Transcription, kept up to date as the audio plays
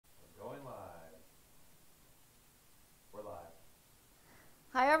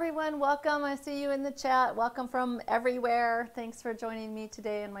everyone. Welcome. I see you in the chat. Welcome from everywhere. Thanks for joining me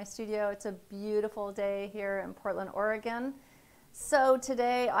today in my studio. It's a beautiful day here in Portland, Oregon. So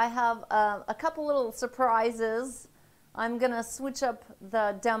today I have a couple little surprises. I'm going to switch up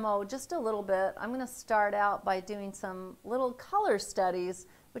the demo just a little bit. I'm going to start out by doing some little color studies,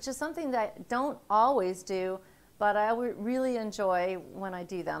 which is something that I don't always do, but I really enjoy when I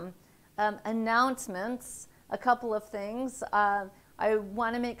do them. Announcements, a couple of things. I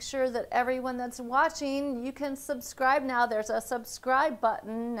want to make sure that everyone that's watching, you can subscribe now. There's a subscribe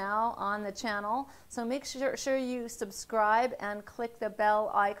button now on the channel. So make sure you subscribe and click the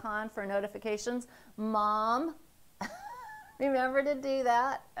bell icon for notifications. Mom, remember to do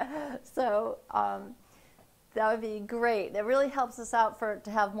that. So that would be great. It really helps us out to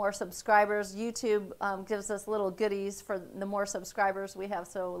have more subscribers. YouTube gives us little goodies for the more subscribers we have.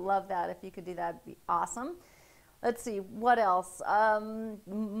 So love that. If you could do that, it'd be awesome. Let's see, what else?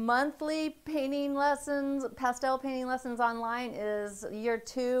 Monthly painting lessons, pastel painting lessons online is year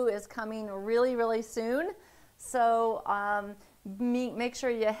 2 is coming really, really soon. So make sure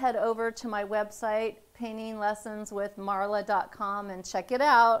you head over to my website, paintinglessonswithmarla.com, and check it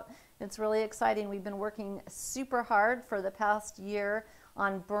out. It's really exciting. We've been working super hard for the past year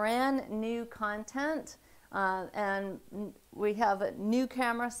on brand new content. And we have new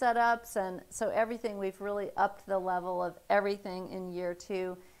camera setups, and so everything, we've really upped the level of everything in year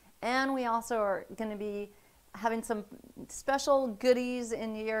 2. And we also are going to be having some special goodies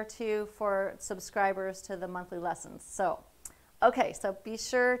in year 2 for subscribers to the monthly lessons. So, okay, so be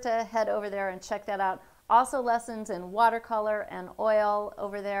sure to head over there and check that out. Also lessons in watercolor and oil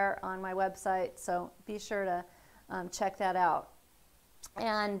over there on my website, so be sure to check that out.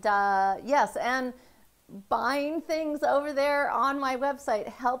 And yes, and buying things over there on my website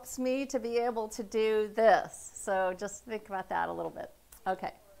helps me to be able to do this. So just think about that a little bit.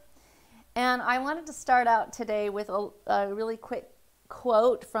 Okay. And I wanted to start out today with a really quick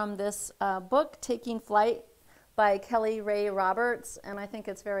quote from this book, Taking Flight by Kelly Ray Roberts. And I think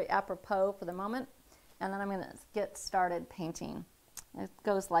it's very apropos for the moment. And then I'm going to get started painting. It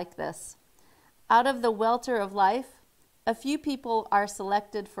goes like this. Out of the welter of life, a few people are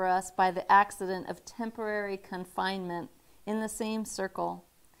selected for us by the accident of temporary confinement in the same circle.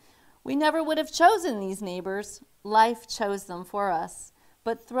 We never would have chosen these neighbors. Life chose them for us.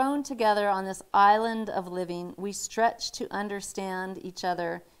 But thrown together on this island of living, we stretch to understand each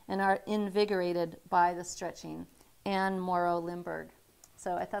other and are invigorated by the stretching. Anne Morrow Lindbergh.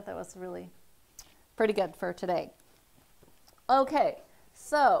 So I thought that was really pretty good for today. Okay,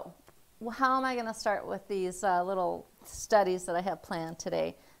 so how am I going to start with these little studies that I have planned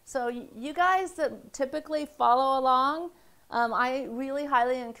today? So you guys that typically follow along, I really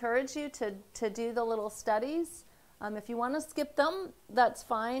highly encourage you to do the little studies. If you want to skip them, that's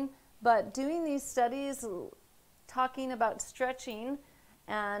fine. But doing these studies, talking about stretching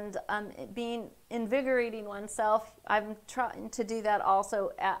and being invigorating oneself, I'm trying to do that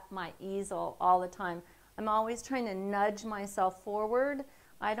also at my easel all the time. I'm always trying to nudge myself forward.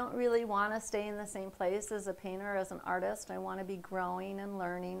 I don't really want to stay in the same place as a painter, as an artist. I want to be growing and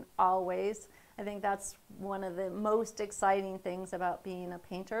learning always. I think that's one of the most exciting things about being a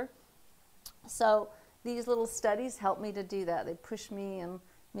painter. So these little studies help me to do that. They push me in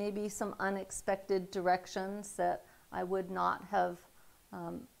maybe some unexpected directions that I would not have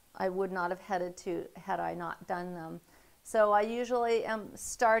headed to had I not done them. So I usually am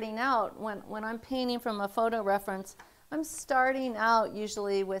starting out, when I'm painting from a photo reference, I'm starting out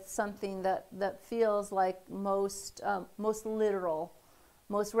usually with something that feels like most literal,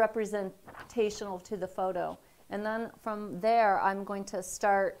 most representational to the photo. And then from there, I'm going to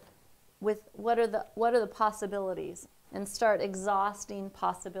start with what are the possibilities, and start exhausting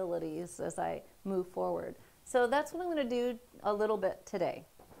possibilities as I move forward. So that's what I'm going to do a little bit today.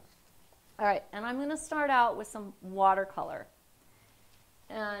 All right, and I'm going to start out with some watercolor.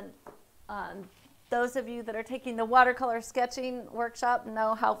 And those of you that are taking the watercolor sketching workshop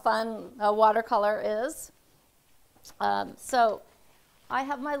know how fun a watercolor is. So I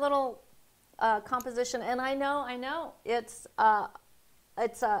have my little composition, and I know it's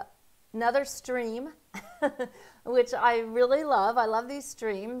another stream, which I really love. I love these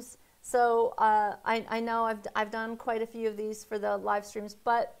streams. So I know I've done quite a few of these for the live streams,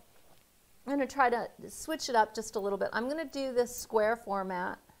 but I'm going to try to switch it up just a little bit. I'm going to do this square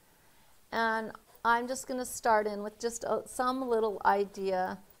format, and I'm just going to start in with just some little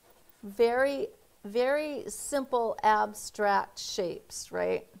idea, very, very simple abstract shapes,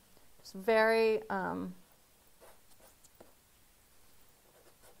 right? Just very,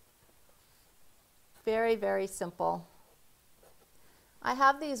 very, very simple. I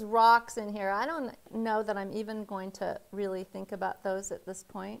have these rocks in here. I don't know that I'm even going to really think about those at this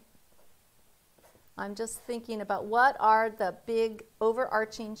point. I'm just thinking about what are the big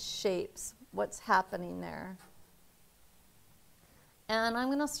overarching shapes, what's happening there. And I'm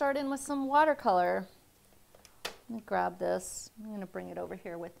going to start in with some watercolor. Let me grab this. I'm going to bring it over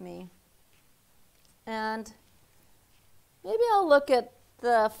here with me. And maybe I'll look at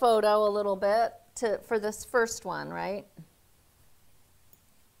the photo a little bit for this first one, right?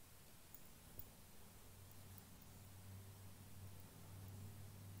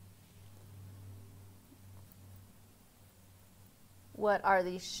 What are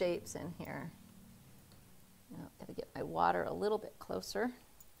these shapes in here? Now, I've got to get my water a little bit closer.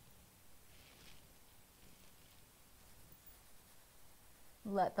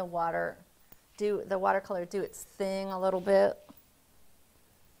 Let the watercolor do its thing a little bit,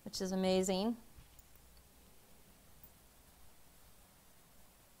 which is amazing.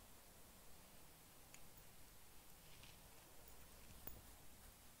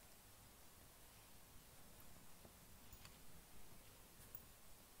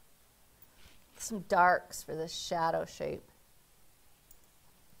 Some darks for this shadow shape.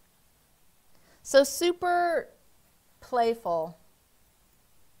 So super playful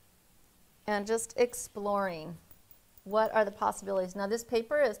and just exploring what are the possibilities. Now this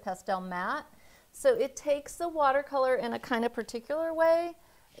paper is pastel matte, so it takes the watercolor in a kind of particular way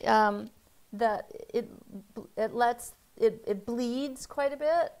that it bleeds quite a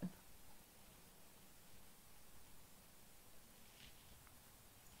bit.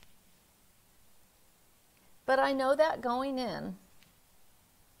 But I know that going in.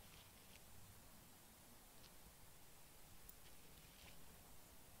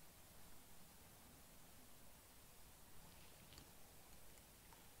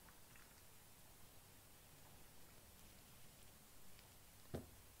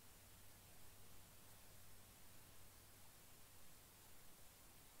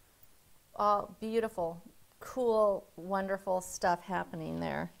 Oh, beautiful, cool, wonderful stuff happening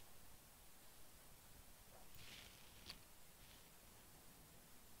there.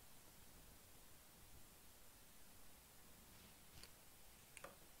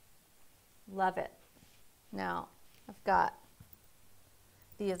 Love it. Now, I've got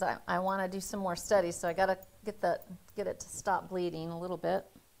these. I want to do some more studies, so I got to get it to stop bleeding a little bit.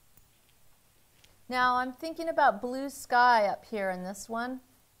 Now, I'm thinking about blue sky up here in this one.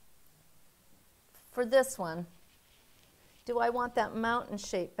 For this one, do I want that mountain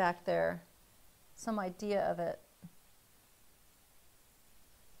shape back there? Some idea of it.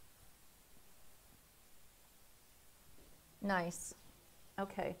 Nice.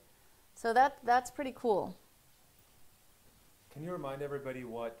 Okay. So that's pretty cool. Can you remind everybody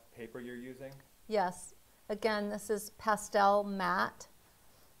what paper you're using? Yes. Again, this is pastel matte.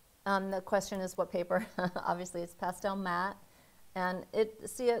 The question is what paper? Obviously, it's pastel matte. And it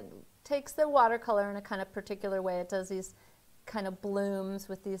takes the watercolor in a kind of particular way. It does these kind of blooms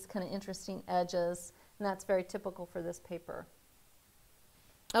with these kind of interesting edges. And that's very typical for this paper.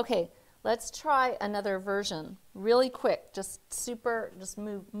 Okay. Let's try another version really quick, just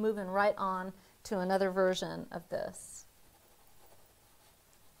moving right on to another version of this.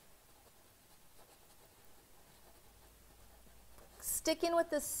 Sticking with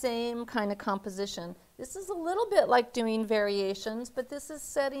the same kind of composition. This is a little bit like doing variations, but this is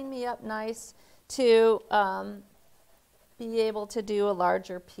setting me up nice to be able to do a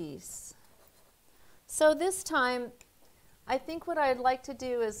larger piece. So this time, I think what I'd like to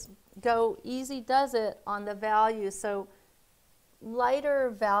do is go easy does it on the value, so lighter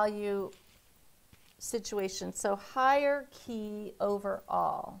value situation, so higher key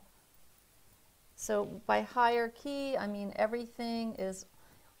overall. So by higher key, I mean everything is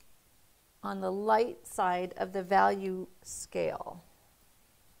on the light side of the value scale.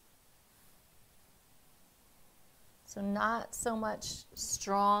 So not so much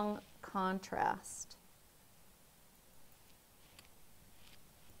strong contrast.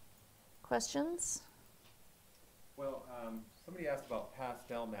 Questions? Well, somebody asked about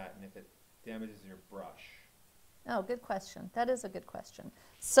pastel matte and if it damages your brush. Oh, good question. That is a good question.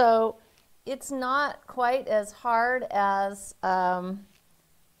 So it's not quite as hard as,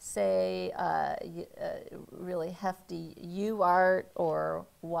 say, really hefty UArt or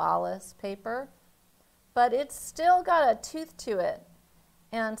Wallace paper, but it's still got a tooth to it.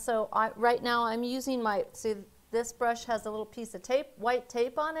 And so right now I'm using see, this brush has a little piece of tape, white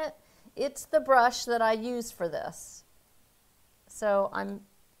tape on it. It's the brush that I use for this. So I'm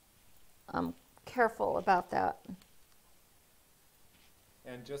careful about that.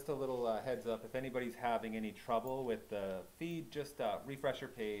 And just a little heads up, if anybody's having any trouble with the feed, just refresh your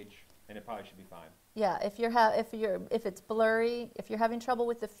page, and it probably should be fine. Yeah, if it's blurry, if you're having trouble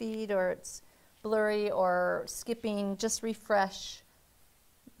with the feed or it's blurry or skipping, just refresh,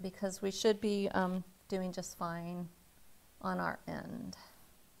 because we should be doing just fine on our end.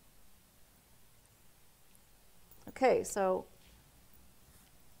 Okay, so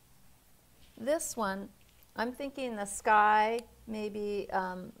this one, I'm thinking the sky maybe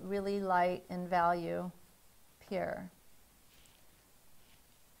really light in value, pure.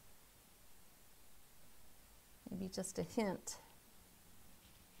 Maybe just a hint.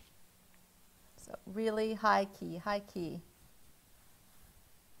 So really high key, high key.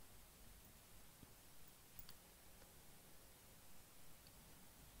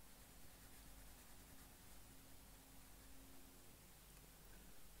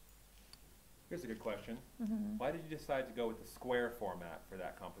 Here's a good question. Why did you decide to go with the square format for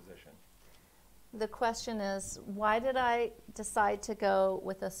that composition? The question is, why did I decide to go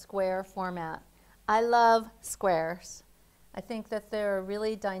with a square format? I love squares. I think that they're a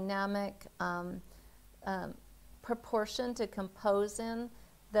really dynamic proportion to compose in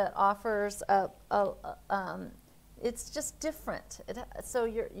that offers it's just different. So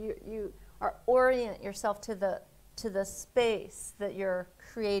you orient yourself to the space that you're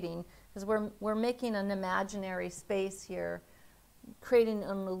creating, because we're making an imaginary space here, creating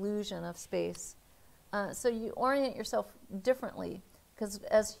an illusion of space. So you orient yourself differently, because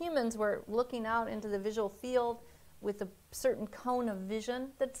as humans we're looking out into the visual field with a certain cone of vision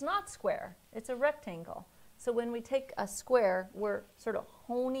that's not square, it's a rectangle. So when we take a square, we're sort of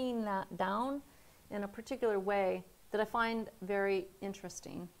honing that down in a particular way that I find very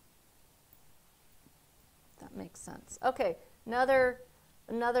interesting. That makes sense. Okay, another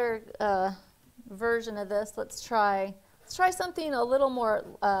version of this. Let's try something a little more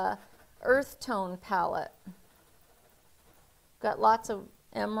earth tone palette. Got lots of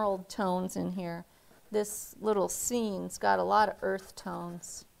emerald tones in here. This little scene's got a lot of earth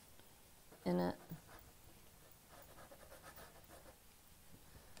tones in it.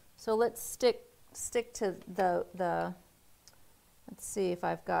 So let's stick to the let's see if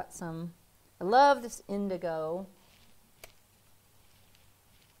I've got some. I love this indigo.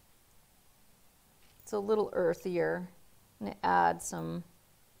 It's a little earthier. I'm going to add some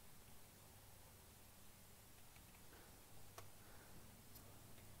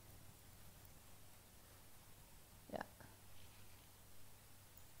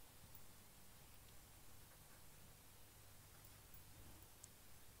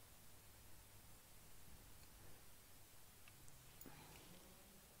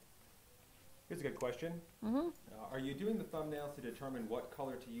Here's a good question. Are you doing the thumbnails to determine what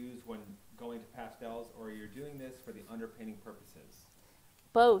color to use when going to pastels, or are you doing this for the underpainting purposes?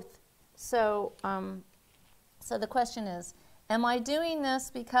 Both. So, so the question is, am I doing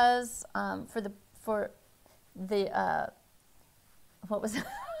this because for the what was it?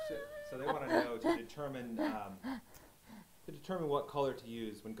 So they want to know to determine what color to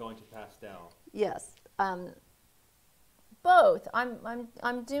use when going to pastel. Yes. Both.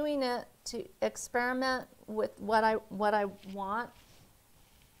 I'm doing it to experiment with what I want,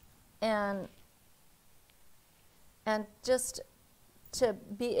 and just to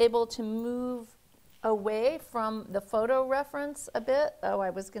be able to move away from the photo reference a bit. Oh,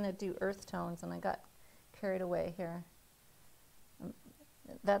 I was going to do earth tones and I got carried away here.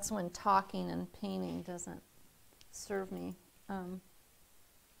 That's when talking and painting doesn't serve me.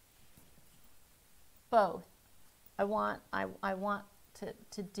 Both. I want to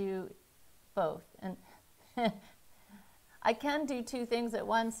do both, and I can do two things at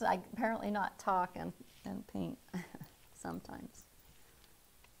once. I apparently not talk and paint sometimes.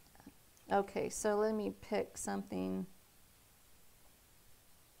 Okay, so let me pick something.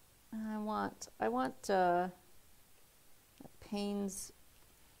 I want Payne's,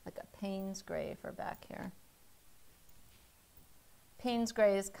 like a Payne's gray for back here. Payne's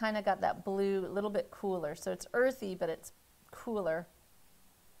gray has kind of got that blue, a little bit cooler. So it's earthy, but it's cooler.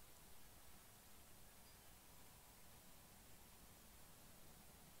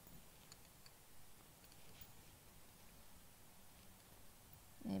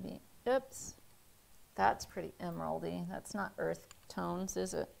 Maybe, oops, that's pretty emeraldy. That's not earth tones,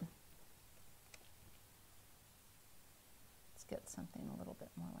 is it? Let's get something a little bit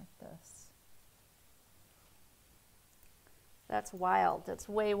more like this. That's wild. That's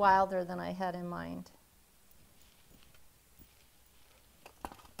way wilder than I had in mind.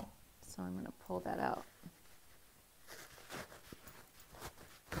 So I'm going to pull that out.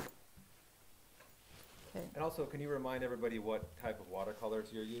 Okay. And also, can you remind everybody what type of watercolors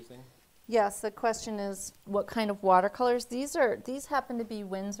you're using? Yes, the question is what kind of watercolors. These happen to be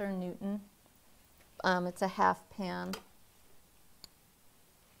Winsor Newton. It's a half pan.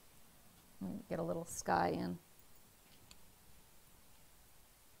 Let me get a little sky in.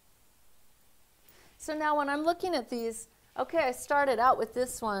 So now when I'm looking at these, okay, I started out with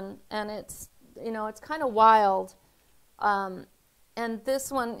this one, and it's, you know, it's kind of wild. And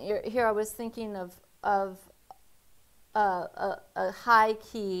this one here, I was thinking of a high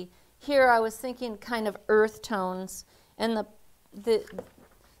key. Here I was thinking kind of earth tones, and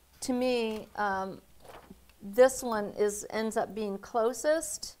to me, this one ends up being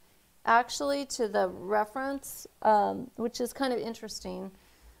closest, actually, to the reference, which is kind of interesting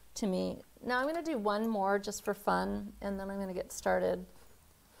to me. Now I'm going to do one more just for fun, and then I'm going to get started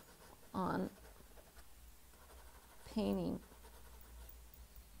on painting.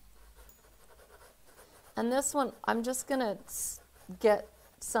 And this one, I'm just going to get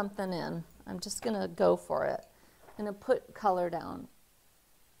something in. I'm just going to go for it. I'm going to put color down.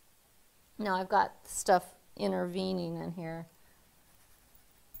 Now I've got stuff intervening in here.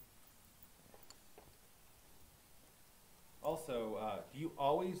 Also, do you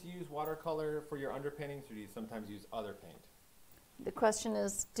always use watercolor for your underpaintings, or do you sometimes use other paint? The question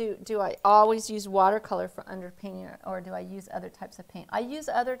is, do I always use watercolor for underpainting, or do I use other types of paint? I use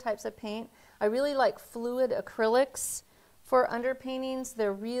other types of paint. I really like fluid acrylics for underpaintings.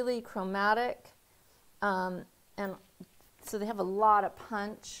 They're really chromatic, and so they have a lot of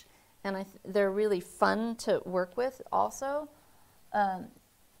punch, and they're really fun to work with also.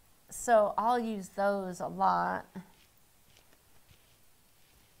 So I'll use those a lot.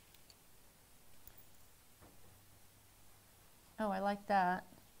 Oh, I like that.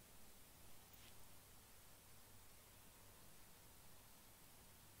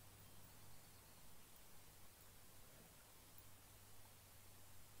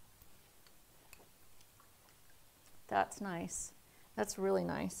 That's nice. That's really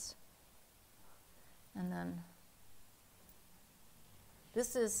nice. And then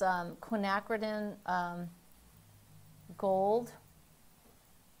this is quinacridone gold.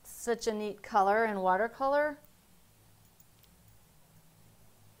 Such a neat color in watercolor.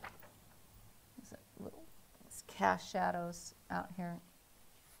 Cast shadows out here.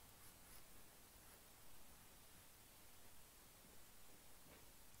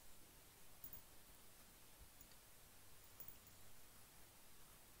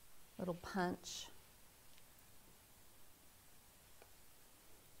 Little punch.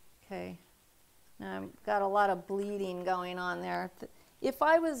 Okay. Now I've got a lot of bleeding going on there. If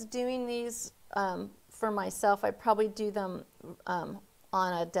I was doing these for myself, I'd probably do them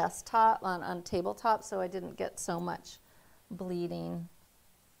on a desktop, on tabletop, so I didn't get so much bleeding.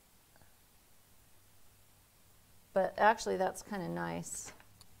 But actually that's kind of nice.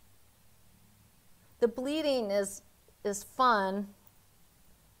 The bleeding is fun.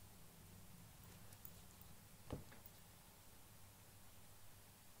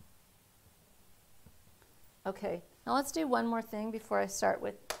 Okay, now let's do one more thing before I start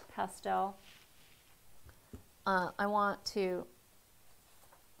with pastel. I want to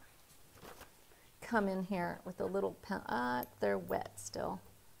come in here with a little pen. They're wet still.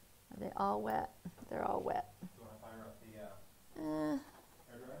 Are they all wet? They're all wet. Do you want to fire up the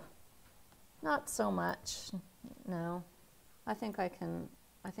hairdryer? Not so much. No. I think I can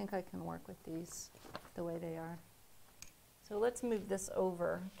work with these the way they are. So let's move this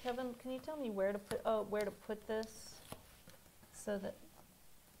over. Kevin, can you tell me where to put this so that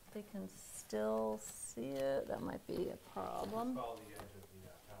they can still see it? That might be a problem. Follow the edge of the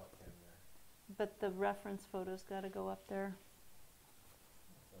palette pen there. But the reference photo's got to go up there.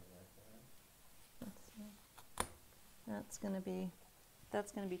 That's going to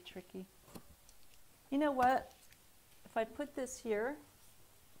be tricky. You know what? If I put this here,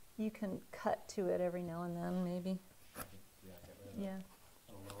 you can cut to it every now and then, maybe. Yeah, get rid of Yeah. it.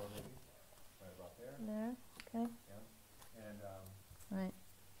 A little lower, maybe. Right about there. There. Okay. Yeah. And Right.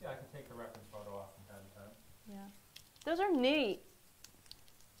 yeah, I can take the reference photo off from time to time. Yeah. Those are neat.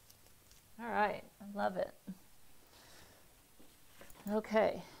 All right. I love it.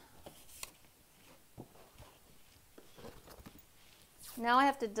 Okay. Now I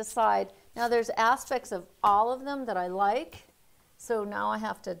have to decide. Now there's aspects of all of them that I like. So now I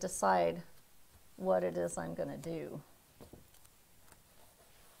have to decide what it is I'm going to do.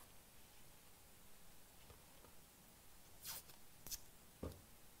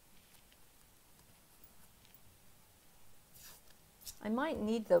 I might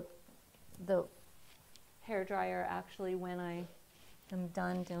need the hairdryer actually when I am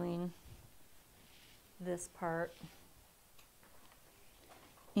done doing this part.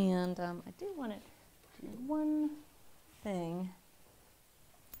 And I do want to do one thing.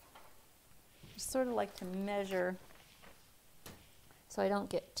 Just sort of like to measure so I don't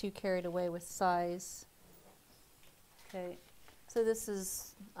get too carried away with size. Okay, so this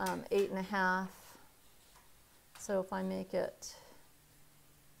is 8.5. So if I make it,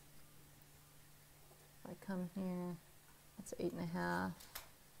 if I come here, that's 8.5,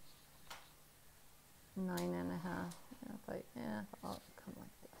 9.5. I'll come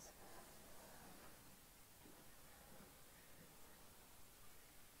like this.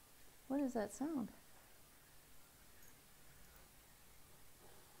 What does that sound?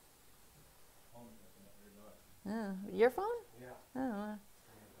 Oh, your phone? Yeah. Oh,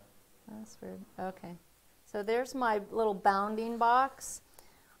 that's weird. Okay, so there's my little bounding box.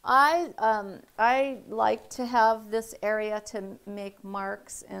 I like to have this area to make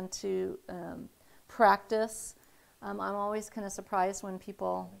marks and to practice. I'm always kind of surprised when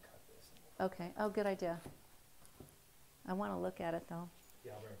people. Okay. Oh, good idea. I want to look at it though.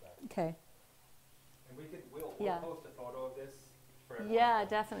 Yeah, I'll bring it back. Okay. And we'll post a photo of this for everyone. Yeah,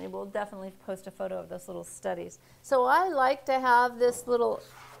 definitely. We'll definitely post a photo of those little studies. So I like to have this little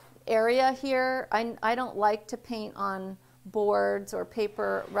area here. I don't like to paint on boards or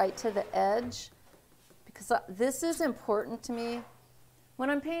paper right to the edge because this is important to me. When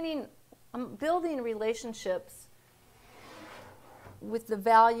I'm painting, I'm building relationships with the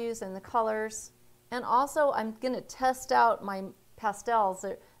values and the colors, and also I'm going to test out my pastels.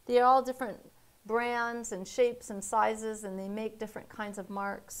 They're all different brands and shapes and sizes, and they make different kinds of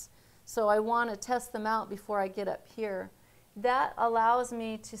marks. So I want to test them out before I get up here. That allows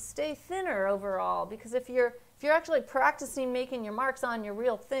me to stay thinner overall, because if you're actually practicing making your marks on your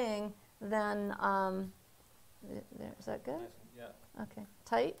real thing, then is that good? Nice. Yeah. Okay,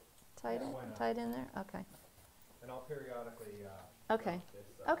 tight Yeah, why not? tight in there. Okay. And I'll periodically. Okay.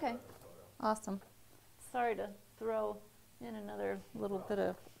 This, Okay. this photo. Awesome. Sorry to throw in another little bit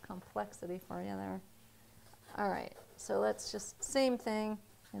of complexity for you there. All right, so let's just, same thing,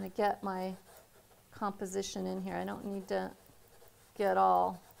 I'm going to get my composition in here. I don't need to get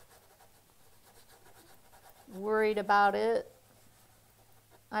all worried about it.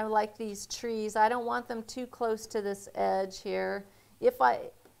 I like these trees. I don't want them too close to this edge here. If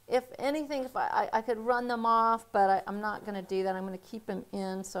anything, I could run them off, but I'm not going to do that. I'm going to keep them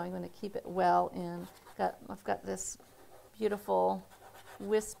in, so I'm going to keep it well in. I've got this beautiful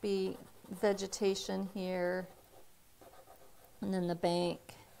wispy vegetation here, and then the bank.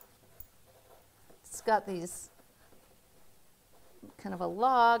 It's got these kind of a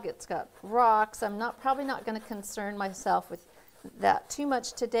log. It's got rocks. I'm probably not going to concern myself with that too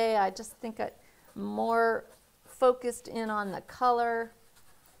much today. I just think I'm more focused in on the color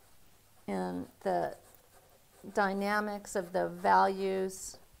and the dynamics of the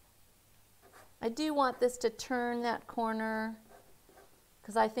values. I do want this to turn that corner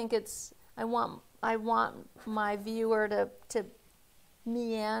because I think I want my viewer to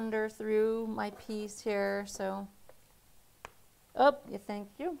meander through my piece here. So, oh, thank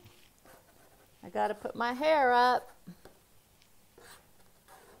you. I got to put my hair up.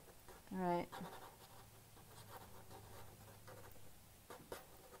 All right.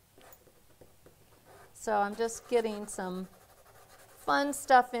 So I'm just getting some fun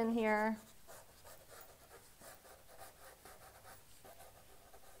stuff in here.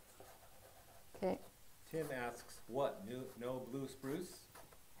 Okay. Tim asks, what, no blue spruce?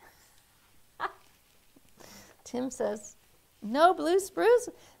 Tim says, no blue spruce?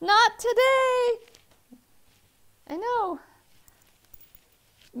 Not today! I know.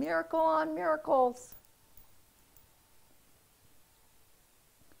 Miracle on miracles.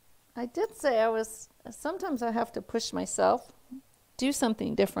 I did say sometimes I have to push myself, do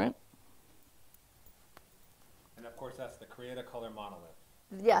something different. And of course, that's the Create a Color Monolith.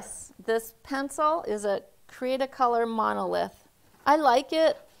 Yes, this pencil is a Create a Color Monolith. I like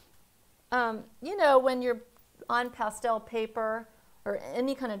it. You know, when you're on pastel paper or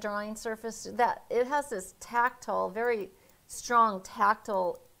any kind of drawing surface, that it has this tactile, very strong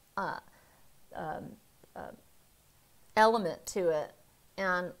tactile element to it,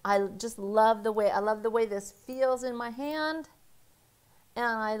 and I just love the way this feels in my hand, and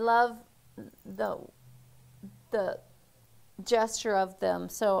I love the gesture of them.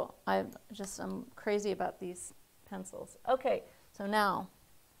 So I'm crazy about these pencils. Okay, so now.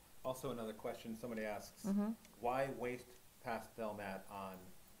 Also, another question somebody asks: why waste pastel mat on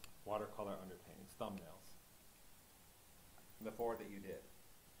watercolor underpaintings, thumbnails? The four that you did.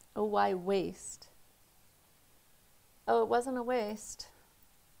 Oh, why waste? Oh, it wasn't a waste.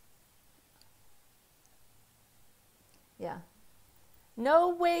 Yeah. No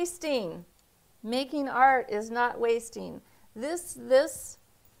wasting. Making art is not wasting. This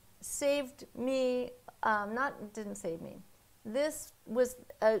saved me, didn't save me. This was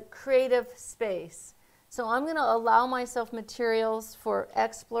a creative space. So I'm going to allow myself materials for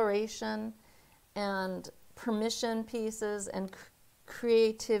exploration and permission pieces and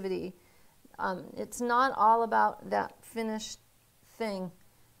creativity. It's not all about that finished thing.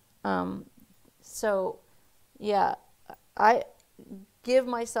 So yeah, I give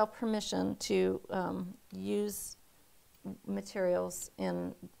myself permission to use materials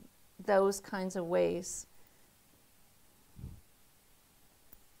in those kinds of ways.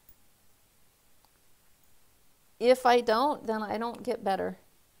 If I don't, then I don't get better.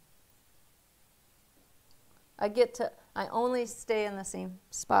 I only stay in the same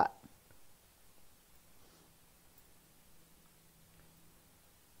spot.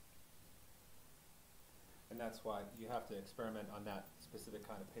 And that's why you have to experiment on that specific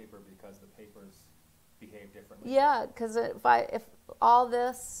kind of paper, because the papers behave differently. Yeah, because if I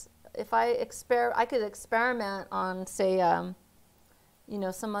could experiment on, say,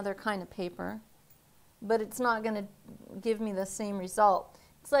 some other kind of paper, but it's not going to give me the same result.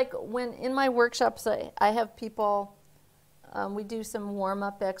 It's like when in my workshops, I have people, we do some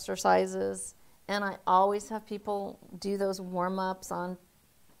warm-up exercises, and I always have people do those warm-ups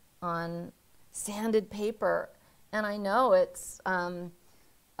on sanded paper. And I know it's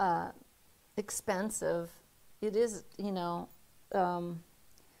expensive. It is,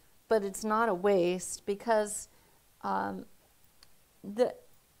 but it's not a waste, because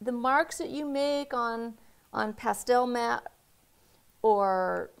the marks that you make on pastel mat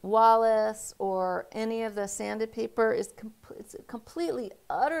or Wallace or any of the sanded paper is it's completely,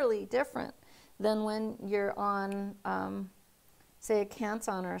 utterly different than when you're on, say, a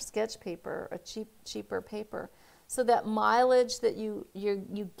Canson or a sketch paper, a cheaper paper. So that mileage that you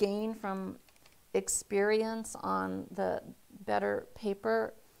gain from experience on the better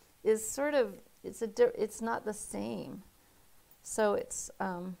paper is sort of, it's not the same. So it's,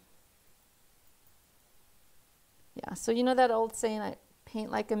 yeah, so you know that old saying, I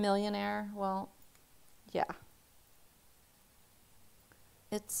paint like a millionaire? Well, yeah,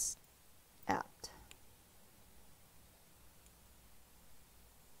 it's apt.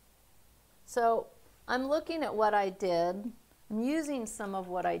 So I'm looking at what I did. I'm using some of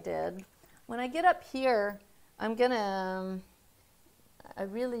what I did. When I get up here, I'm gonna, I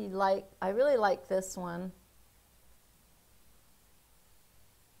really like this one.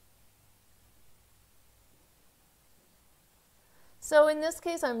 So in this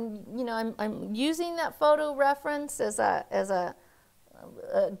case, I'm using that photo reference as a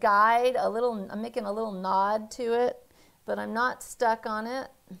guide, I'm making a little nod to it, but I'm not stuck on it.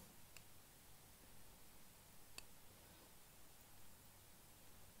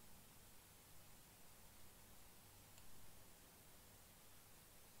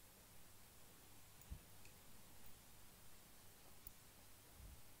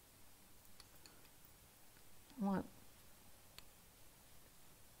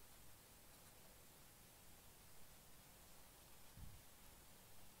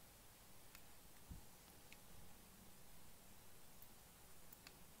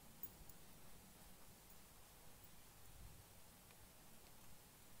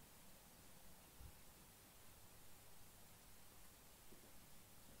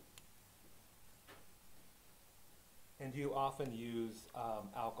 And you often use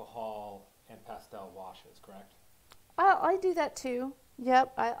alcohol and pastel washes, correct? I do that too.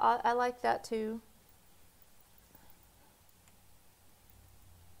 Yep, I like that too.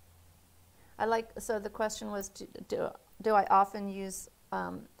 So the question was, do I often use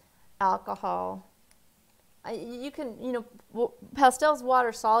alcohol? You can, pastel's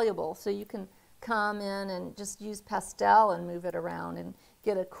water soluble, so you can come in and just use pastel and move it around and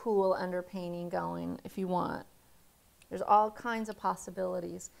get a cool underpainting going if you want. There's all kinds of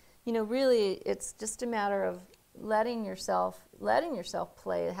possibilities. Really, it's just a matter of letting yourself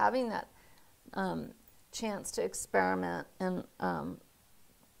play, having that chance to experiment and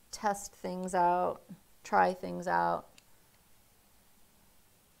test things out, try things out.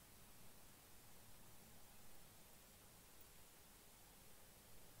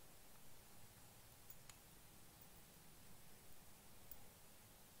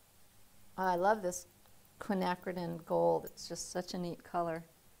 I love this quinacridone gold. It's just such a neat color.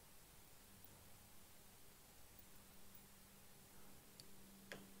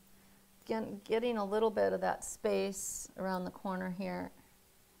 Again, getting a little bit of that space around the corner here.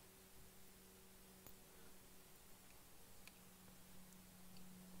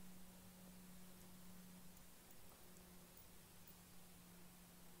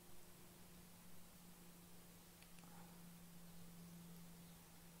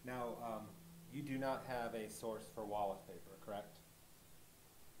 not have a source for Wallace paper, correct?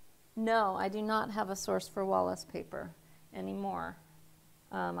 No, I do not have a source for Wallace paper anymore.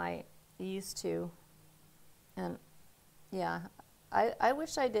 I used to, and yeah, I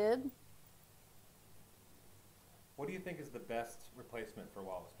wish I did. What do you think is the best replacement for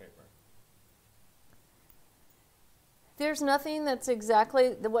Wallace paper? There's nothing that's exactly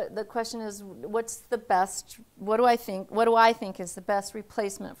what the question is. What's the best? What do I think? What do I think is the best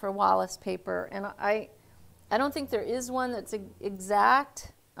replacement for Wallace paper? And I don't think there is one that's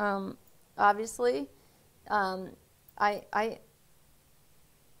exact. Obviously, there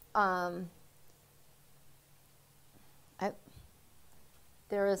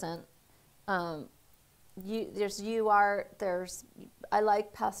isn't. There's UArt. I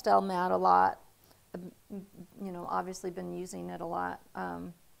like Pastel matte a lot. You know, obviously been using it a lot.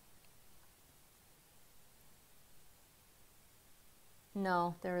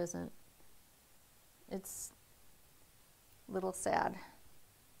 No, there isn't. It's a little sad.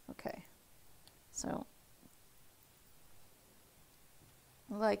 Okay, so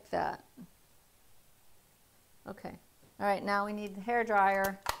like that. Okay, all right, now we need the hair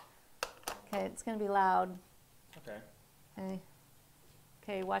dryer. Okay, it's gonna be loud. Okay. Okay,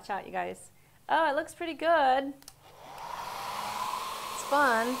 okay, watch out, you guys. Oh, it looks pretty good. It's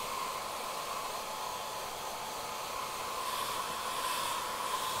fun.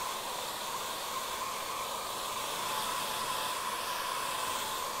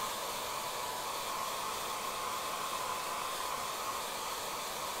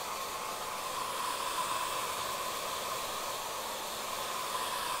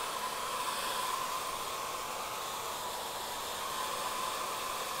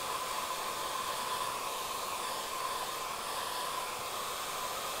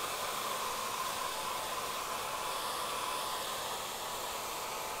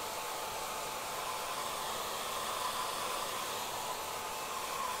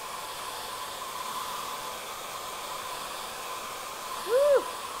 Woo!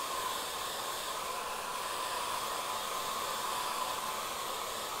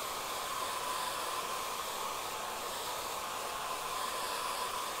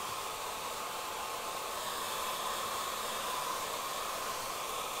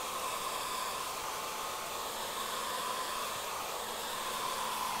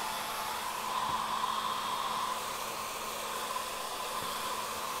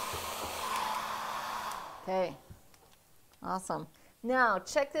 Okay, awesome. Now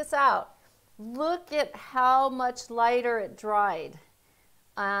check this out. Look at how much lighter it dried,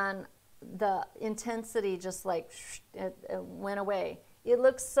 and the intensity just like it went away. It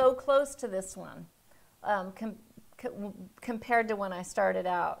looks so close to this one compared to when I started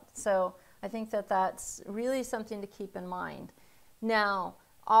out. So I think that that's really something to keep in mind. Now,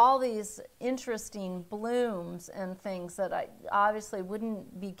 all these interesting blooms and things that I obviously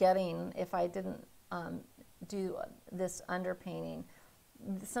wouldn't be getting if I didn't do this underpainting.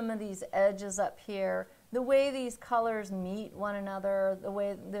 Some of these edges up here, the way these colors meet one another, the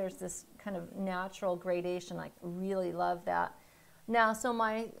way there's this kind of natural gradation, I really love that. Now, so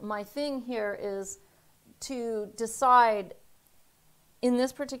my thing here is to decide, in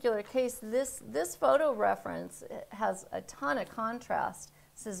this particular case, this photo reference has a ton of contrast.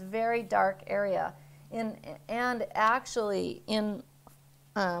 This is very dark area, and actually in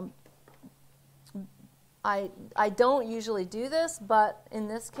I don't usually do this, but in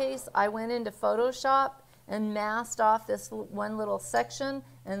this case, I went into Photoshop and masked off this one little section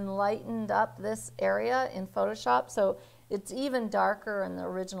and lightened up this area in Photoshop, so it's even darker in the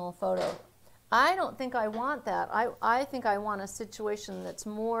original photo. I don't think I want that. I think I want a situation that's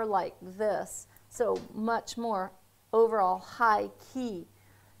more like this, so much more overall high key.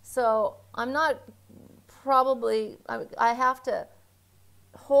 So I'm not probably, I have to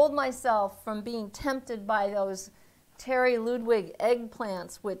hold myself from being tempted by those Terry Ludwig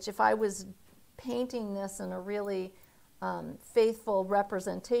eggplants, which if I was painting this in a really faithful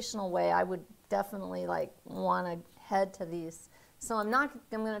representational way, I would definitely like want to head to these. So I'm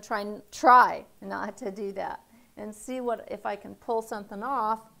going to try not to do that and see if I can pull something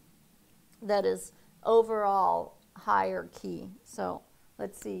off that is overall higher key. So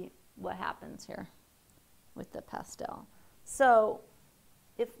let's see what happens here with the pastel. So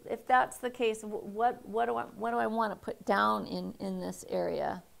if that's the case, what do I want to put down in this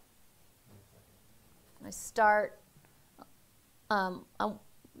area? I start,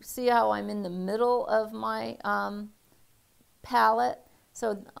 see how I'm in the middle of my palette.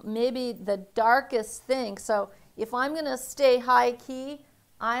 So maybe the darkest thing. So if I'm going to stay high key,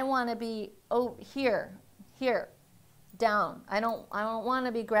 I want to be here, down. I don't want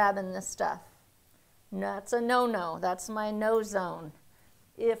to be grabbing this stuff. That's a no-no. That's my no zone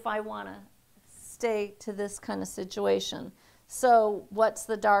if I want to stay to this kind of situation. So what's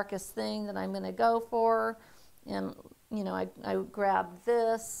the darkest thing that I'm going to go for? And, you know, I grab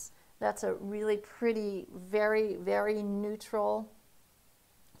this. That's a really pretty, very, very neutral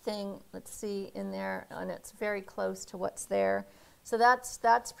thing. Let's see in there, and it's very close to what's there. So that's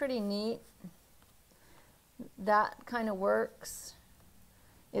pretty neat. That kind of works.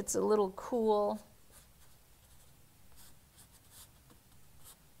 It's a little cool.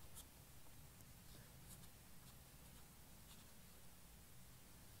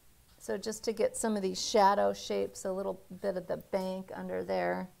 So just to get some of these shadow shapes, a little bit of the bank under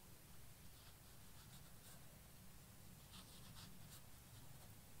there.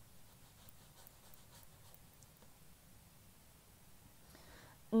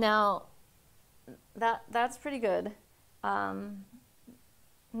 Now, that's pretty good. Now,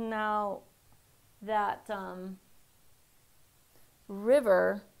 that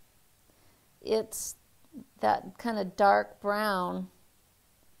river, it's that kind of dark brown.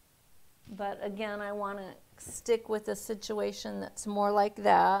 But again, I want to stick with a situation that's more like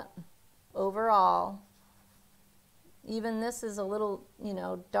that overall. Even this is a little, you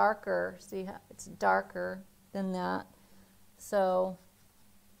know, darker. See how it's darker than that. So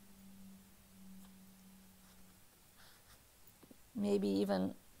maybe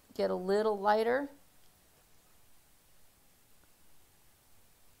even get a little lighter.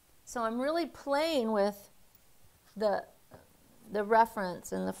 So I'm really playing with the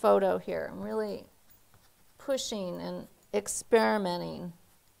reference in the photo here. I'm really pushing and experimenting.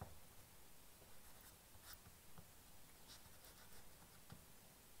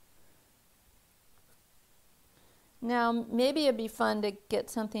 Now, maybe it'd be fun to get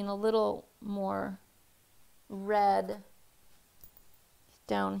something a little more red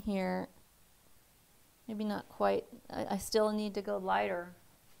down here. Maybe not quite. I still need to go lighter.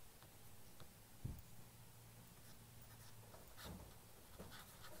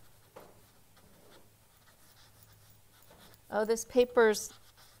 Oh, this paper's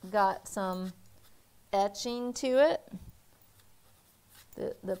got some etching to it.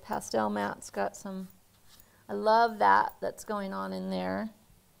 The pastel mat's got some, I love that's going on in there.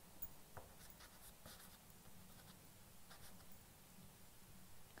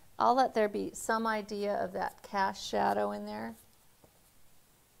 I'll let there be some idea of that cast shadow in there.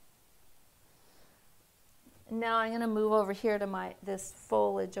 Now I'm going to move over here to this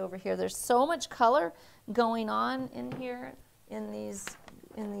foliage over here. There's so much color going on in here in this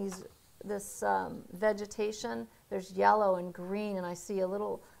vegetation. There's yellow and green, and I see a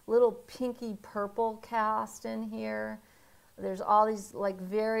little pinky purple cast in here. There's all these like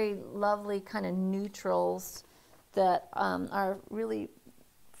very lovely kind of neutrals that are really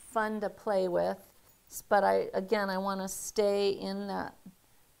fun to play with. But again, I want to stay in that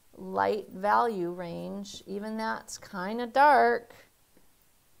light value range. Even that's kind of dark,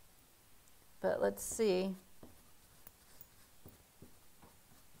 but let's see.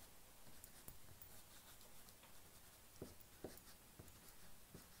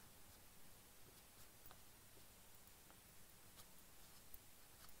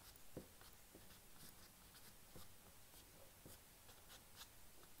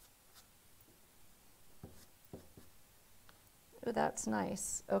 Oh, that's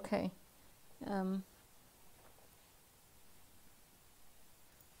nice. Okay.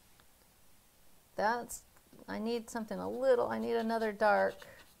 I need something I need another dark.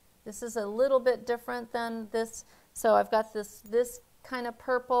 This is a little bit different than this. So I've got this kind of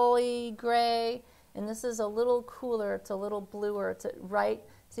purpley gray, and this is a little cooler. It's a little bluer. It's right.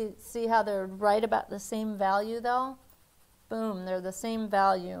 See how they're right about the same value though? Boom, they're the same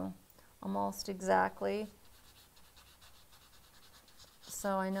value, almost exactly.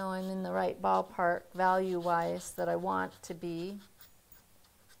 So I know I'm in the right ballpark value-wise that I want to be.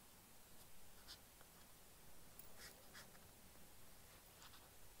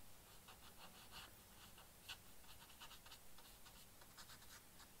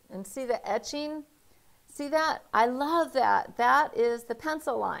 And see the etching? See that? I love that. That is the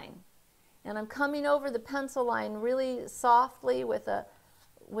pencil line. And I'm coming over the pencil line really softly with a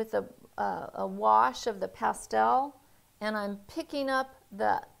wash of the pastel, and I'm picking up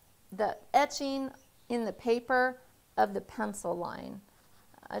the etching in the paper of the pencil line.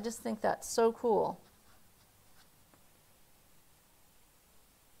 I just think that's so cool.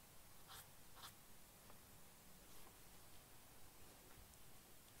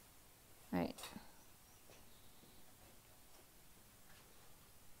 Right.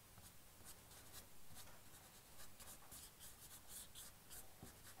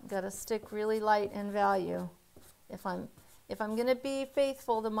 Got to stick really light in value if I'm going to be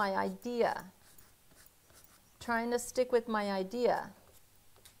faithful to my idea. Trying to stick with my idea.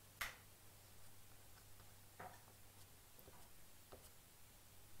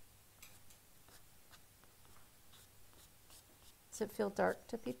 Does it feel dark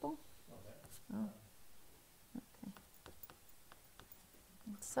to people? Oh. Okay.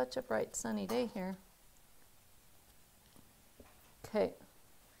 It's such a bright sunny day here. Okay.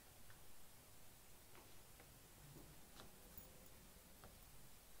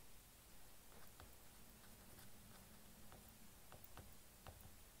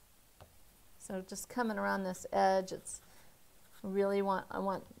 So just coming around this edge, it's really I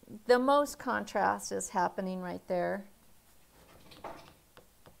want the most contrast is happening right there.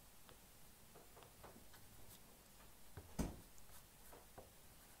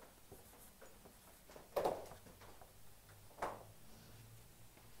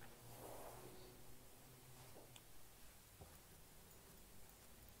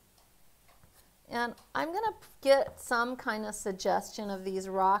 And I'm going to get some kind of suggestion of these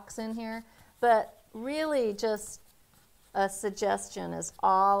rocks in here, but really just a suggestion is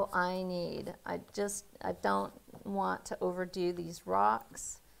all I need. I don't want to overdo these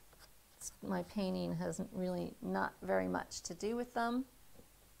rocks. My painting has really not very much to do with them.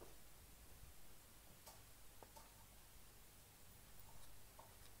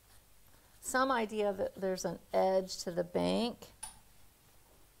 Some idea that there's an edge to the bank.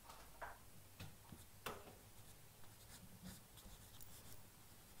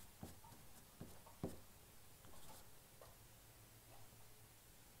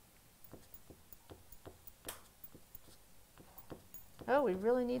 Oh, we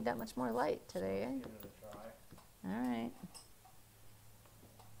really need that much more light today, eh? Give it a try. All right.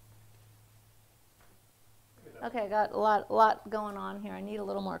 Okay, I got a lot going on here. I need a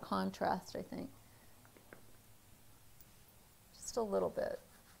little more contrast, I think. Just a little bit.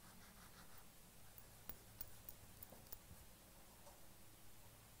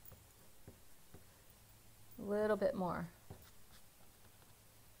 A little bit more.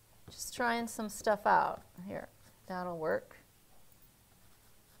 Just trying some stuff out here. That'll work.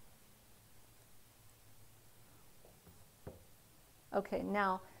 Okay,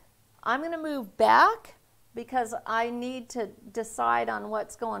 now I'm going to move back because I need to decide on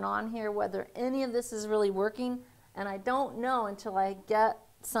what's going on here, whether any of this is really working, and I don't know until I get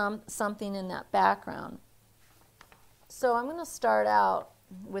something in that background. So I'm going to start out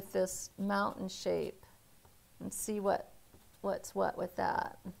with this mountain shape and see what's what with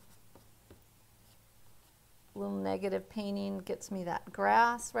that. A little negative painting gets me that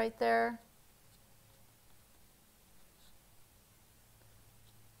grass right there.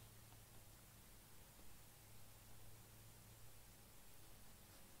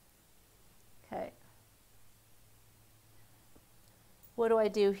 Okay. What do I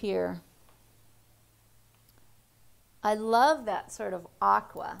do here? I love that sort of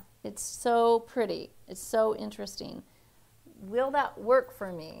aqua. It's so pretty. It's so interesting. Will that work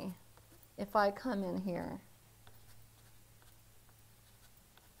for me if I come in here?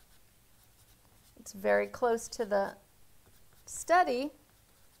 It's very close to the study.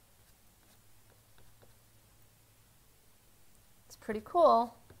 It's pretty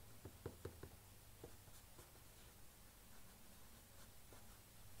cool.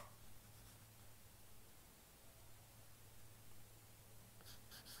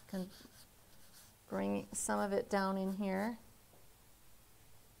 Can bring some of it down in here.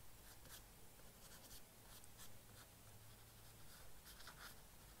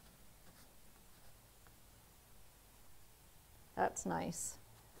 That's nice.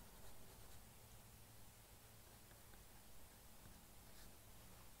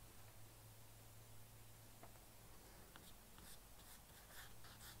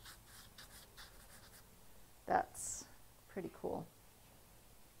 That's pretty cool.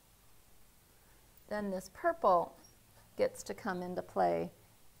 Then this purple gets to come into play.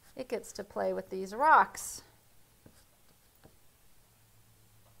 It gets to play with these rocks.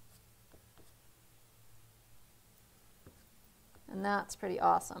 And that's pretty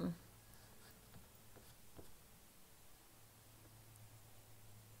awesome.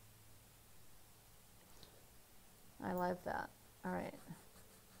 I love that. All right.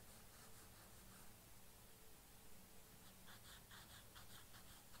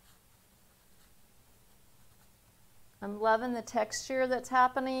 I'm loving the texture that's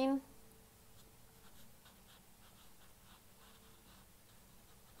happening.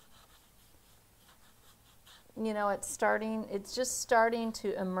 You know, it's just starting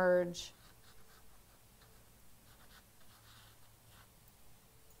to emerge.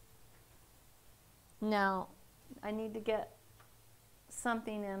 Now, I need to get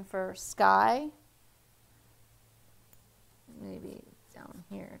something in for sky. Maybe down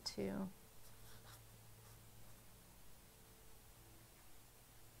here too.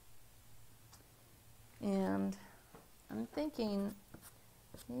 And I'm thinking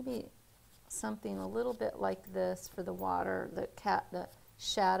maybe something a little bit like this for the water, the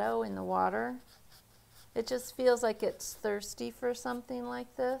shadow in the water. It just feels like it's thirsty for something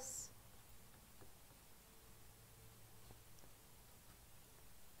like this.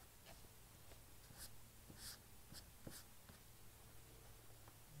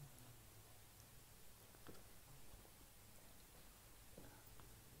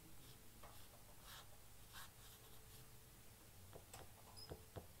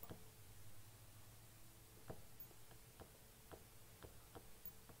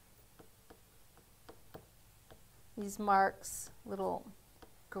 These marks, little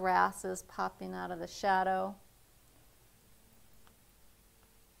grasses popping out of the shadow.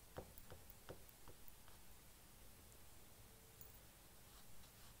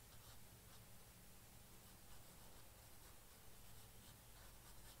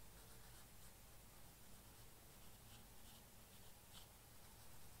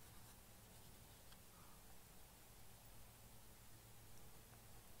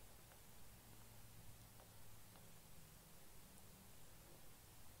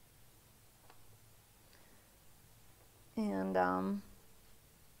 And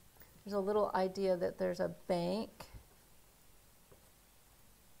there's a little idea that there's a bank.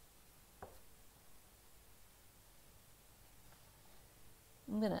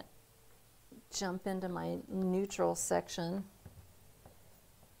 I'm going to jump into my neutral section.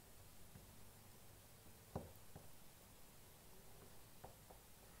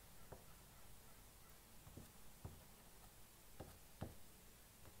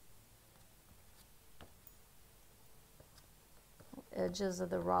 Edges of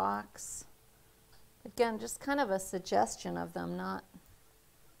the rocks. Again, just kind of a suggestion of them, not,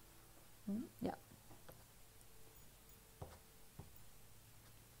 yeah.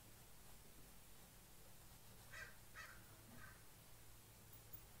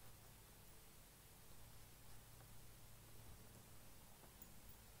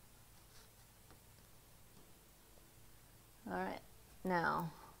 All right,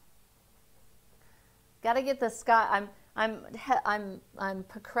 now, got to get the sky. I'm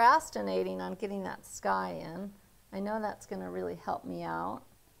procrastinating on getting that sky in. I know that's going to really help me out.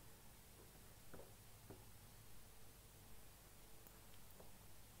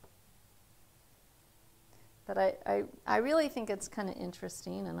 But I really think it's kind of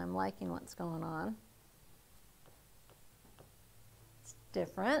interesting, and I'm liking what's going on. It's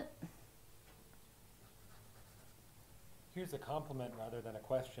different. Here's a compliment rather than a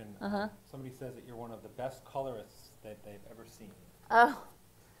question. Somebody says that you're one of the best colorists that they've ever seen. Oh,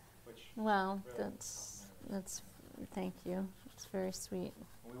 Which well, really that's thank you. It's very sweet.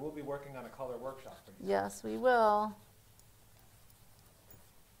 we will be working on a color workshop for you. Yes, we will.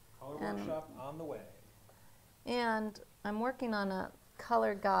 Color workshop on the way. And I'm working on a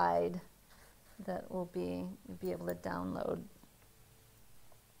color guide that you'll be able to download.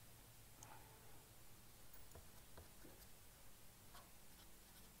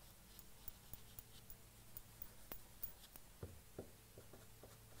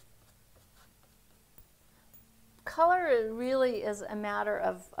 Color really is a matter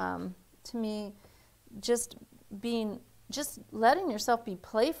of, to me, just letting yourself be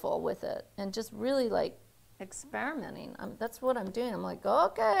playful with it and just really like experimenting. That's what I'm doing. I'm like,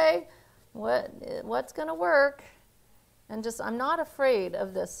 okay, what's gonna work? And just, I'm not afraid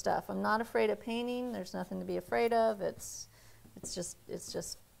of this stuff. I'm not afraid of painting. There's nothing to be afraid of. It's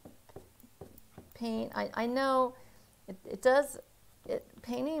just paint. I know it does.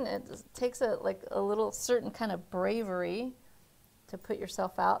 Painting, it takes a little certain kind of bravery to put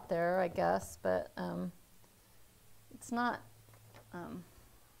yourself out there, I guess, but it's not,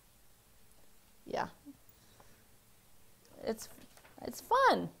 yeah, it's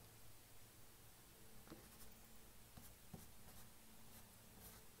fun.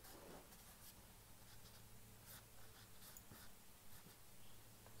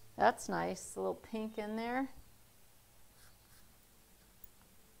 That's nice, a little pink in there.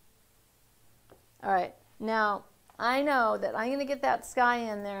 All right, now I know that I'm going to get that sky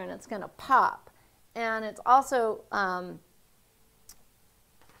in there and it's going to pop. And it's also, I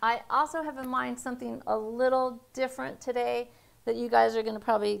also have in mind something a little different today that you guys are going to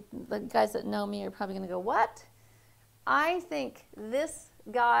probably, the guys that know me are probably going to go, what? I think this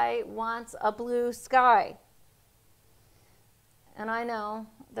guy wants a blue sky. And I know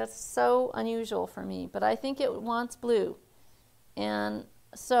That's so unusual for me, but I think it wants blue. And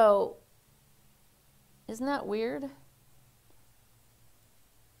so, isn't that weird?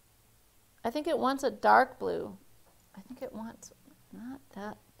 I think it wants a dark blue. I think it wants not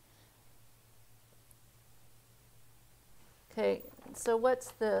that. Okay, so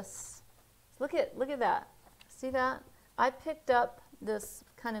what's this? Look at that. See that? I picked up this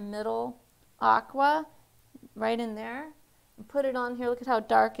kind of middle aqua right in there and put it on here. Look at how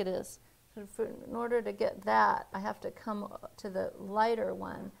dark it is. So in order to get that, I have to come to the lighter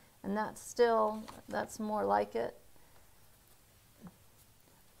one, and that's more like it.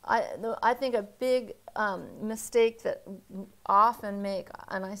 I think a big mistake that often make,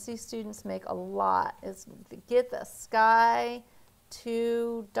 and I see students make a lot, is to get the sky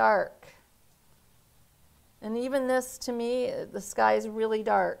too dark. And even this, to me, the sky is really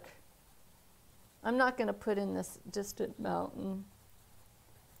dark. I'm not going to put in this distant mountain.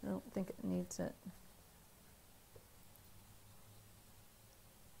 I don't think it needs it.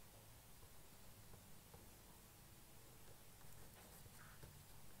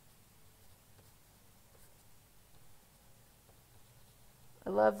 I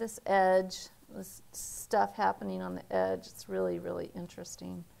love this edge, this stuff happening on the edge. It's really, really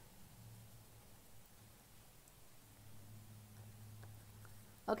interesting.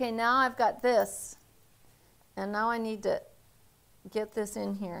 Okay, now I've got this, and now I need to get this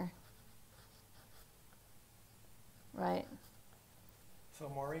in here, right? So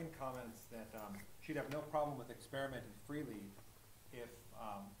Maureen comments that she'd have no problem with experimenting freely if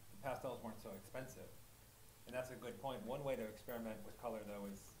the pastels weren't so expensive. And that's a good point. One way to experiment with color, though,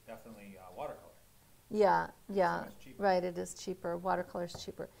 is definitely watercolor. Yeah, yeah, So right, it is cheaper. Watercolor is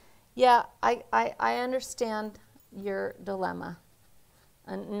cheaper. Yeah, I understand your dilemma.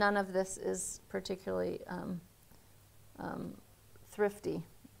 And none of this is particularly thrifty,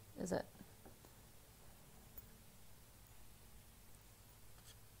 is it?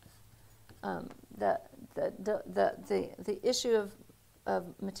 The issue of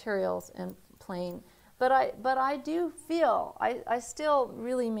materials and playing, but I do feel I still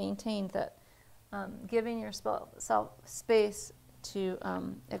really maintain that giving yourself space to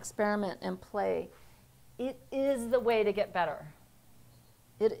experiment and play, it is the way to get better.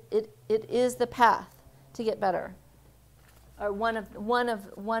 It is the path to get better, or one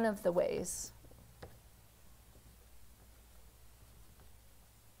of the ways.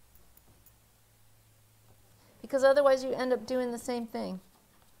 Because otherwise you end up doing the same thing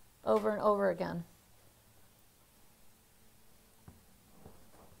over and over again.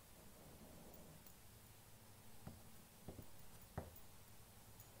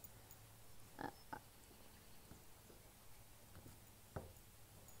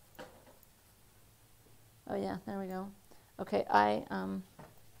 Oh yeah, there we go. Okay, I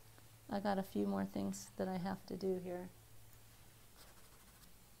got a few more things that I have to do here.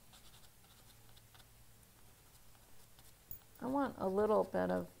 I want a little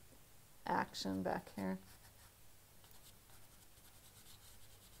bit of action back here.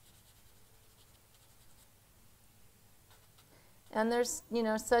 And there's,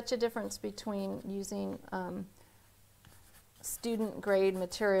 such a difference between using student grade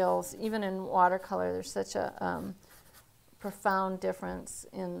materials. Even in watercolor, there's such a profound difference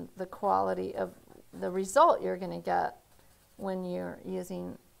in the quality of the result you're going to get when you're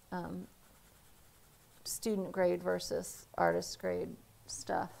using student grade versus artist grade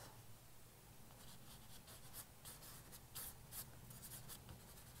stuff.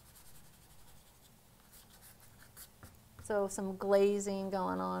 So some glazing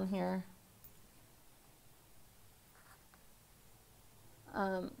going on here.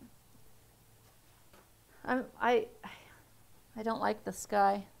 I don't like the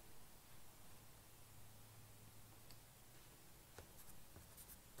sky.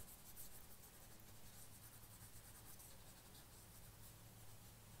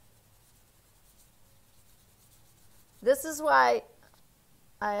 This is why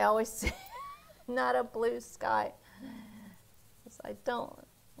I always say not a blue sky, because I don't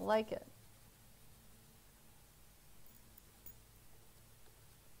like it.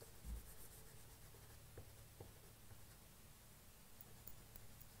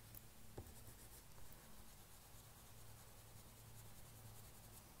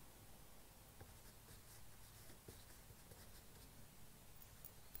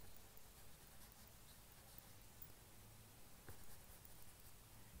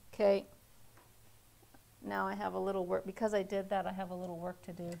 Okay, now I have a little work, because I did that, I have a little work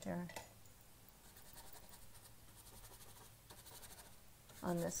to do here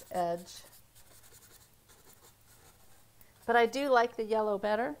on this edge. But I do like the yellow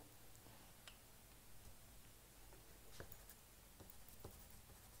better.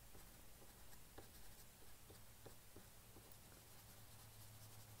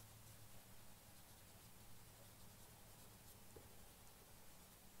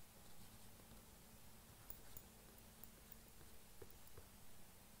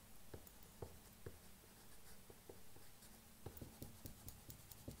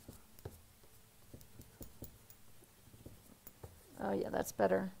 Oh yeah, that's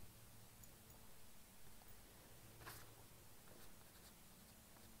better.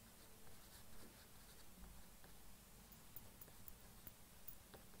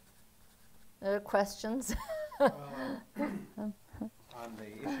 Other questions? Well, on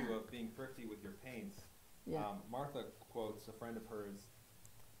the issue of being thrifty with your paints, Yeah. Martha quotes a friend of hers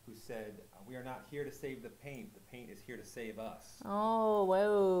who said, "We are not here to save the paint is here to save us." Oh,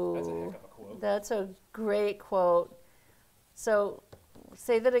 whoa. That's a heck of a quote. That's a great quote. So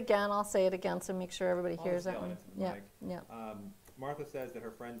say that again. I'll say it again so make sure everybody I'll hears just that yell it one. into the Yeah, mic. yeah. Martha says that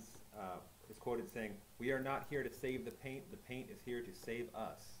her friend is quoted saying, "We are not here to save the paint is here to save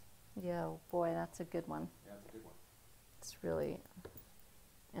us." Yeah, boy, that's a good one. Yeah, that's a good one. It's really,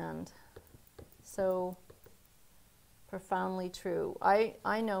 and so profoundly true.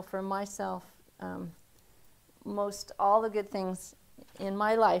 I know for myself, most all the good things in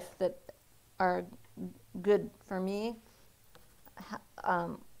my life that are good for me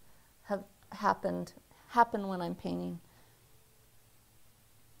have happened when I'm painting.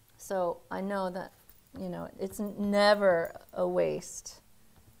 So I know that, you know, it's never a waste.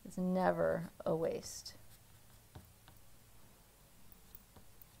 It's never a waste.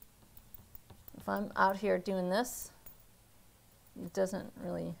 If I'm out here doing this, it doesn't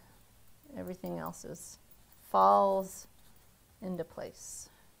really, everything else falls into place.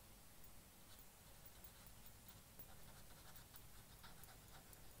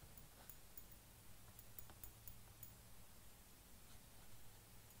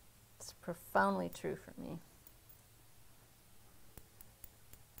 It's profoundly true for me.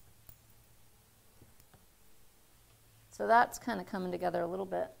 So that's kind of coming together a little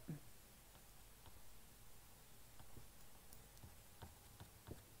bit.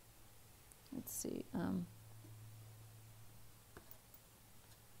 Let's see.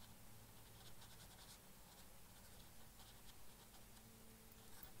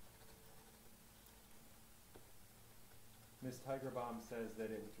 Miss Tigerbomb says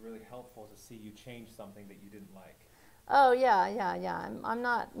that it was really helpful to see you change something that you didn't like. Oh yeah. I'm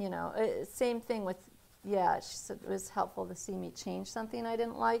not, you know, same thing with, yeah, she said it was helpful to see me change something I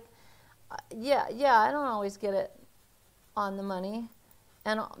didn't like. Yeah, I don't always get it on the money.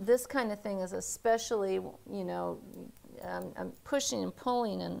 And this kind of thing is especially, you know, I'm pushing and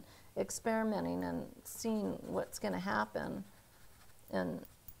pulling and experimenting and seeing what's going to happen. And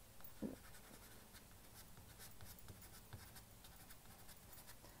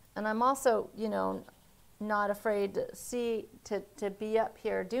I'm also, you know, not afraid to be up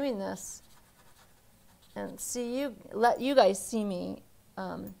here doing this and let you guys see me.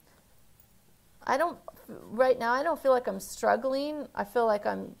 Right now I don't feel like I'm struggling. I feel like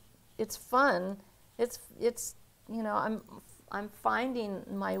it's fun. It's you know, I'm finding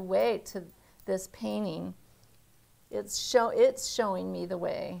my way to this painting. It's showing me the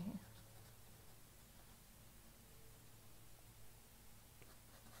way.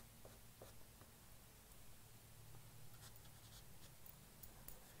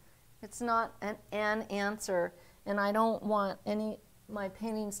 It's not an answer, and I don't want my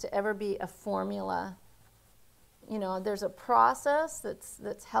paintings to ever be a formula. You know, there's a process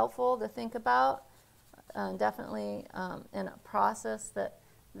that's helpful to think about, definitely, and a process that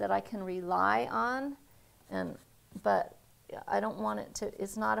I can rely on, but I don't want it to.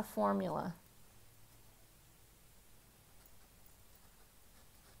 It's not a formula.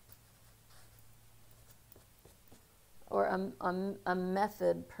 Or a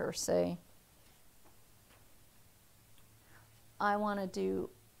method per se. I want to do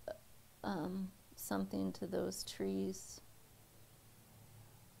something to those trees.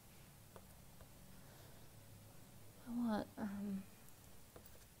 I want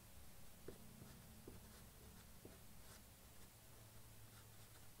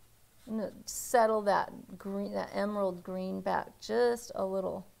settle that green, that emerald green back just a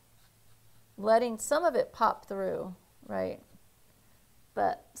little, letting some of it pop through, right?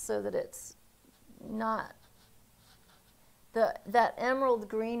 But so that it's not that emerald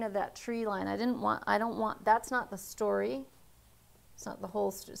green of that tree line. I don't want, that's not the story. It's not the whole,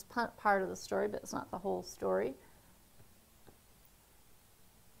 it's part of the story, but it's not the whole story.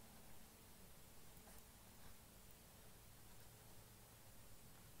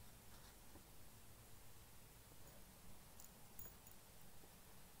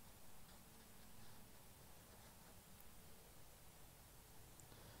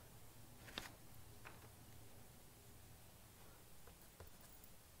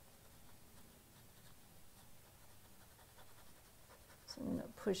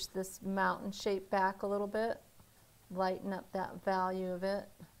 push this mountain shape back a little bit, lighten up that value of it.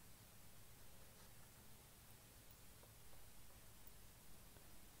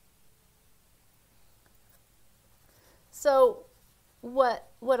 So what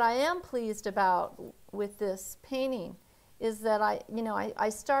I am pleased about with this painting is that I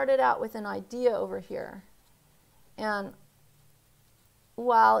started out with an idea over here, and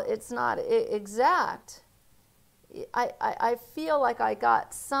while it's not exact, I feel like I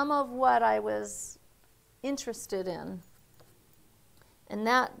got some of what I was interested in, and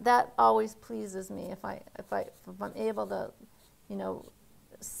that always pleases me if I'm able to,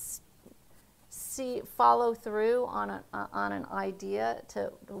 follow through on an idea to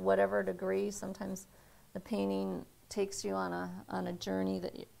whatever degree. Sometimes the painting takes you on a journey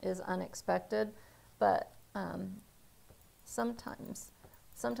that is unexpected, but sometimes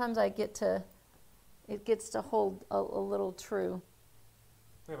it gets to hold a little true.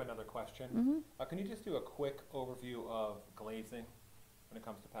 We have another question. Mm-hmm. Can you just do a quick overview of glazing when it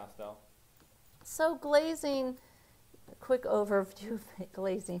comes to pastel? So glazing, a quick overview of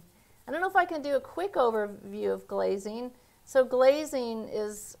glazing. I don't know if I can do a quick overview of glazing. So glazing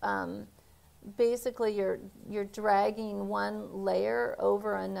is basically you're dragging one layer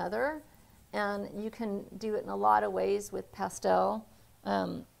over another, and you can do it in a lot of ways with pastel.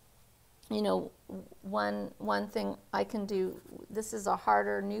 One thing I can do, this is a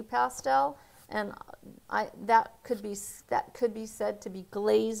harder new pastel, and that could be said to be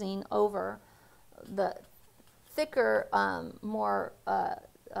glazing over the thicker, more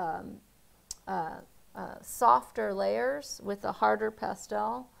softer layers with a harder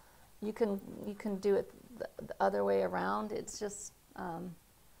pastel. You can do it the other way around. It's just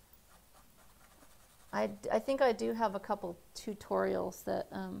I think I do have a couple tutorials that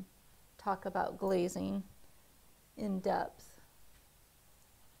talk about glazing in depth.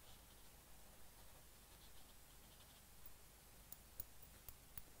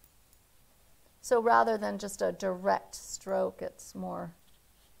 So rather than just a direct stroke, it's more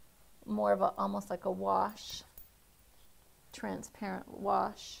of almost like a wash, transparent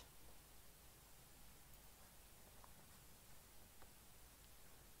wash.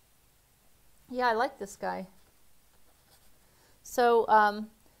 Yeah, I like this guy. So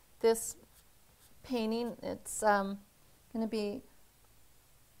this painting, it's going to be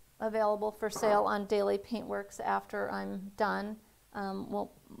available for sale on Daily Paintworks after I'm done.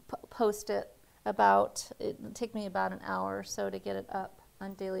 We'll post it it'll take me about an hour or so to get it up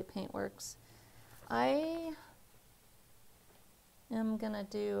on Daily Paintworks. I am going to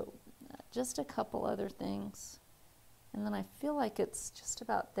do just a couple other things, and then I feel like it's just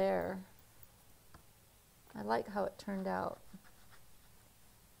about there. I like how it turned out.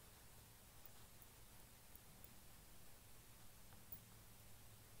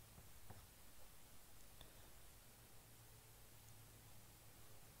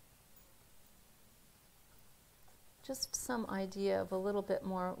 Just some idea of a little bit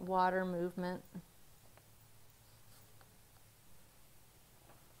more water movement.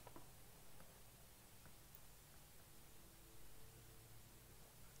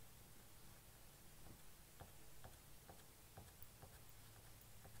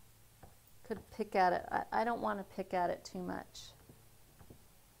 Could pick at it. I don't want to pick at it too much.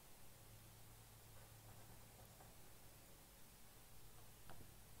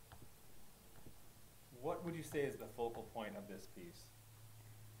 What would you say is the focal point of this piece?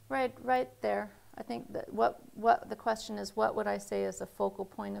 Right there. I think that what the question is, what would I say is the focal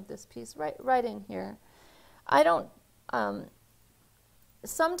point of this piece? Right in here. I don't.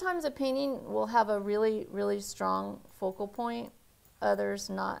 Sometimes a painting will have a really strong focal point. Others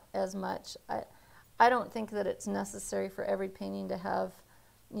not as much. I don't think that it's necessary for every painting to have,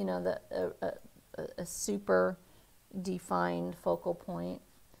 a super defined focal point.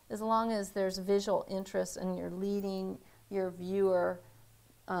 As long as there's visual interest and you're leading your viewer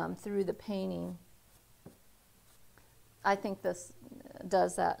through the painting, I think this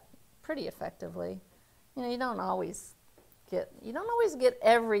does that pretty effectively. You don't always get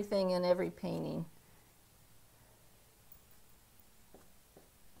everything in every painting.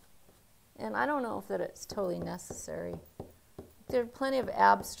 And I don't know if that it's totally necessary. There are plenty of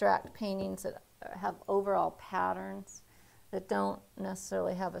abstract paintings that have overall patterns that don't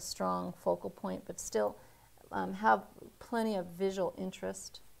necessarily have a strong focal point, but still have plenty of visual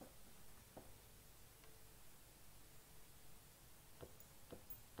interest.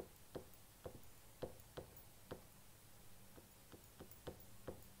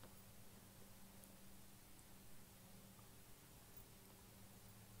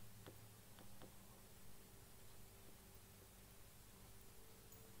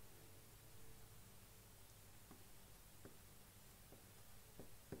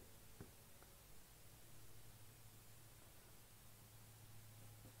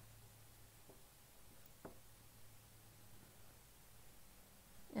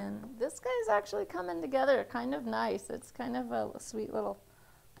 this guy's actually coming together kind of nice. It's kind of a sweet little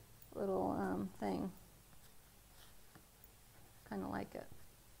thing. Kind of like it.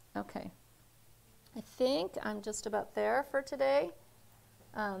 Okay. I think I'm just about there for today.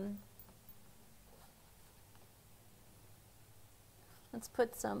 Let's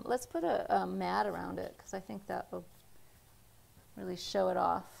put a mat around it, because I think that will really show it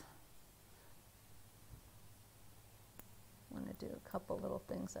off. I want to do a couple little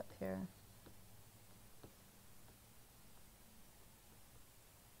things up here.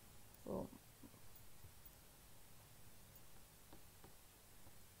 Well,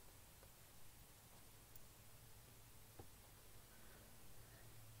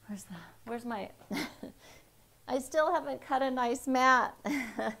 where's my I still haven't cut a nice mat.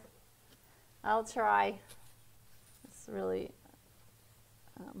 I'll try. It's really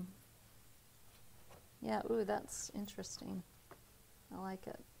yeah, ooh, that's interesting. I like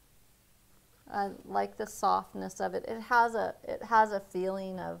it. I like the softness of it. It has a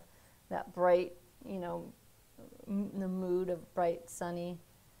feeling of that bright, you know, the mood of bright sunny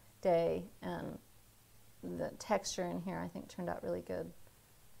day, and the texture in here I think turned out really good,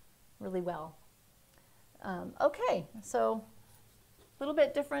 really well. Okay, so a little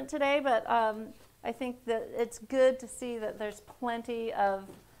bit different today, but I think that it's good to see that there's plenty of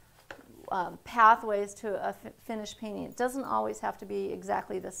pathways to a finished painting. It doesn't always have to be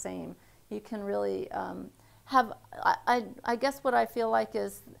exactly the same. You can really have, I guess what I feel like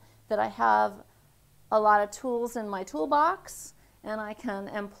is that I have a lot of tools in my toolbox, and I can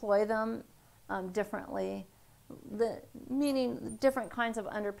employ them differently. Meaning different kinds of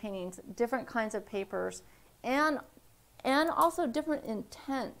underpaintings, different kinds of papers, and also different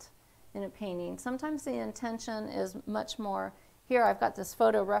intent in a painting. Sometimes the intention is much more, here I've got this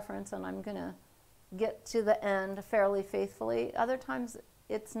photo reference and I'm going to get to the end fairly faithfully. Other times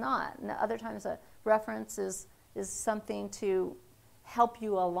it's not. And other times a reference is something to help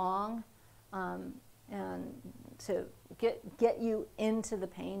you along and to get you into the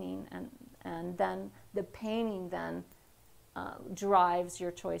painting, and then the painting then drives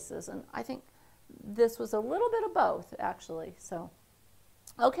your choices. And I think this was a little bit of both, actually. So,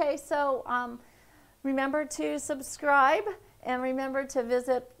 okay, so remember to subscribe, and remember to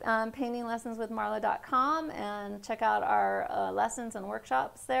visit paintinglessonswithmarla.com and check out our lessons and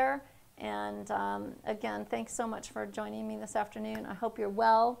workshops there. And again, thanks so much for joining me this afternoon. I hope you're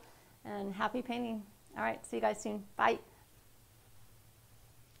well, and happy painting. All right, see you guys soon. Bye.